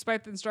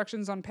 despite the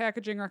instructions on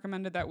packaging,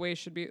 recommended that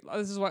waste should be.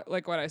 This is what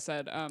I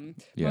said.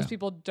 Most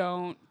people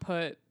don't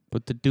put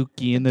the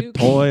dookie in the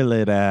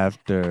toilet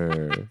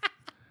after.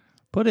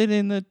 Put it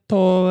in the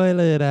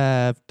toilet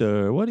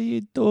after. What are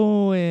you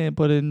doing?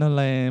 Put it in the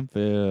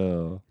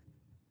landfill.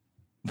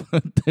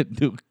 Put the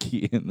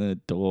dookie in the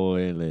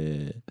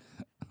toilet.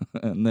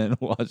 And then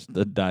wash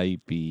the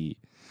diaper.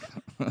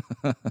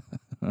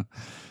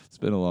 It's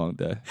been a long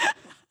day.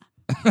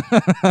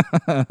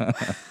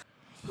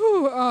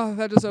 Whew,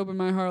 that just opened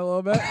my heart a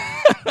little bit.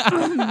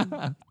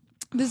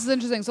 This is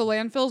interesting. So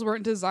landfills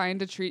weren't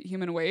designed to treat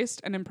human waste,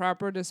 and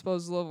improper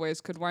disposal of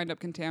waste could wind up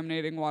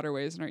contaminating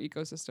waterways in our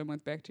ecosystem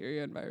with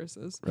bacteria and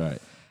viruses.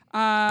 Right.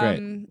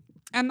 Great.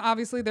 And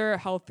obviously they're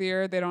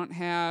healthier. They don't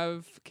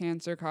have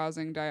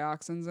cancer-causing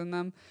dioxins in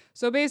them.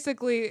 So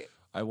basically...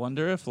 I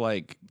wonder if,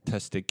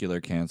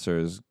 testicular cancer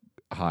is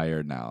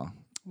higher now.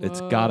 Whoa.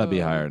 It's got to be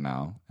higher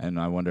now. And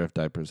I wonder if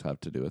diapers have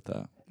to do with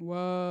that.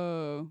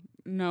 Whoa.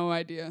 No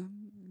idea.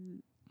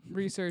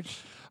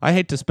 Research. I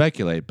hate to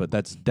speculate, but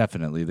that's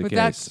definitely the case. But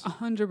that's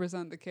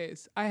 100% the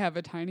case. I have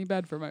a tiny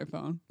bed for my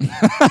phone.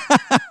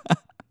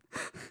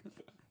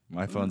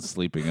 My phone's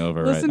sleeping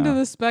over right now. Listen to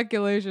the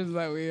speculations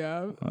that we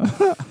have.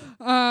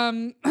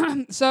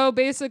 So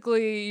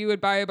basically, you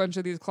would buy a bunch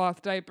of these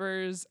cloth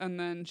diapers and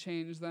then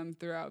change them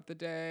throughout the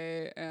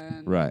day,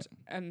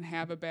 and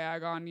have a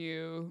bag on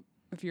you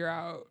if you're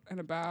out and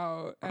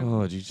about.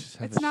 And Do you just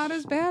have it's not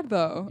as bad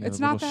though. You have It's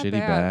a not little that shitty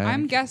bad. bag?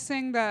 I'm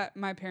guessing that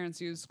my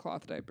parents used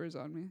cloth diapers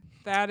on me.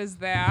 That is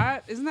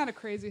that. Isn't that a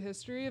crazy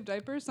history of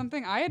diapers?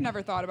 Something I had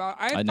never thought about.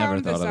 I never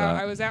found thought this of out.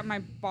 that. I was at my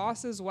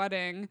boss's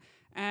wedding.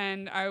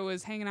 And I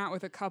was hanging out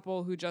with a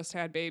couple who just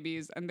had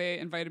babies, and they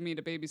invited me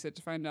to babysit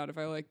to find out if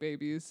I like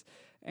babies.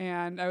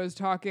 And I was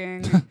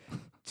talking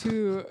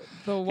to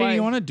the wife. Hey,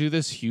 you want to do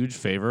this huge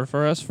favor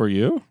for us for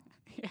you?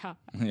 Yeah.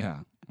 Yeah.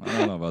 I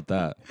don't know about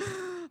that.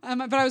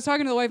 But I was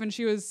talking to the wife, and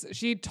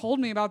she told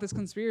me about this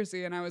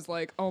conspiracy, and I was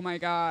like, oh my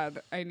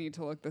God, I need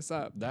to look this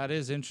up. That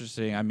is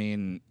interesting. I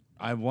mean,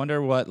 I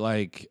wonder what,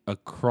 like,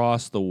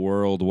 across the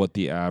world, what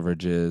the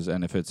average is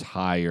and if it's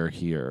higher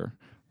here,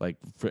 like,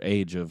 for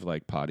age of,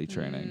 like, potty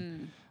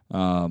training.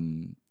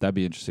 That'd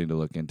be interesting to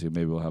look into.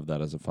 Maybe we'll have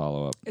that as a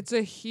follow-up. It's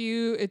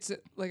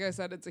like I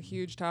said, it's a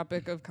huge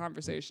topic of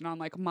conversation on,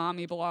 like,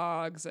 mommy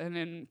blogs and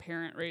in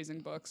parent raising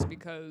books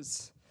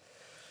because...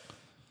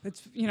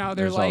 It's, they're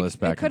There's all like, this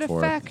back it could and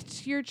forth.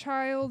 affect your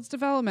child's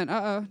development.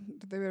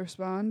 Did they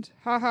respond?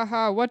 Ha ha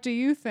ha. What do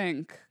you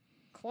think?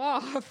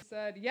 Cloth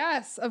said,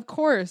 yes, of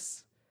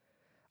course.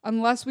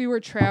 Unless we were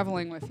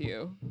traveling with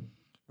you.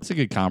 It's a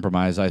good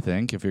compromise, I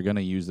think. If you're going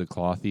to use the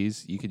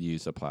clothies, you could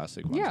use the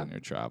plastic ones Yeah. when you're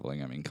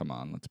traveling. I mean, come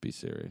on, let's be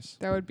serious.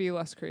 That would be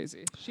less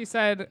crazy. She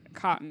said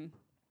cotton.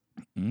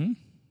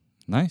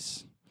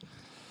 Nice.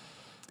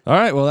 All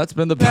right, well, that's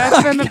been the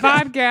That's been the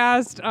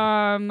podcast.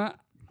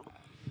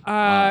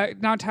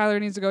 Now Tyler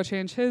needs to go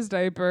change his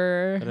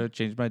diaper. Gotta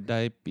change my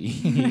diaper.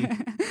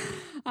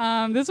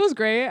 This was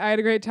great. I had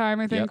a great time.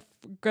 I think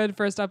Yep. Good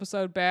first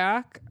episode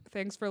back.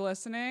 Thanks for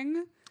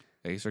listening.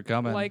 Thanks for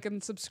coming. Like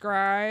and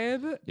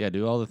subscribe. Yeah,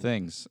 do all the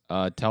things.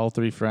 Tell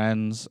 3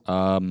 friends.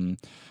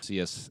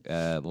 See us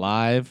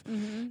live.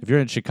 If you're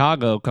in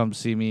Chicago, come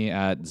see me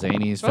at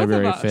Zany's Both of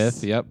February us.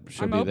 5th. Yep,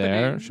 she'll I'm be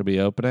there. opening. She'll be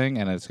opening,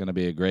 and it's going to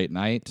be a great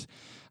night.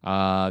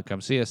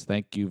 Come see us.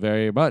 Thank you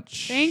very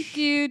much. Thank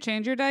you.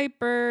 Change your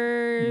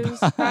diapers.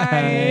 Bye.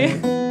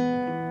 Bye.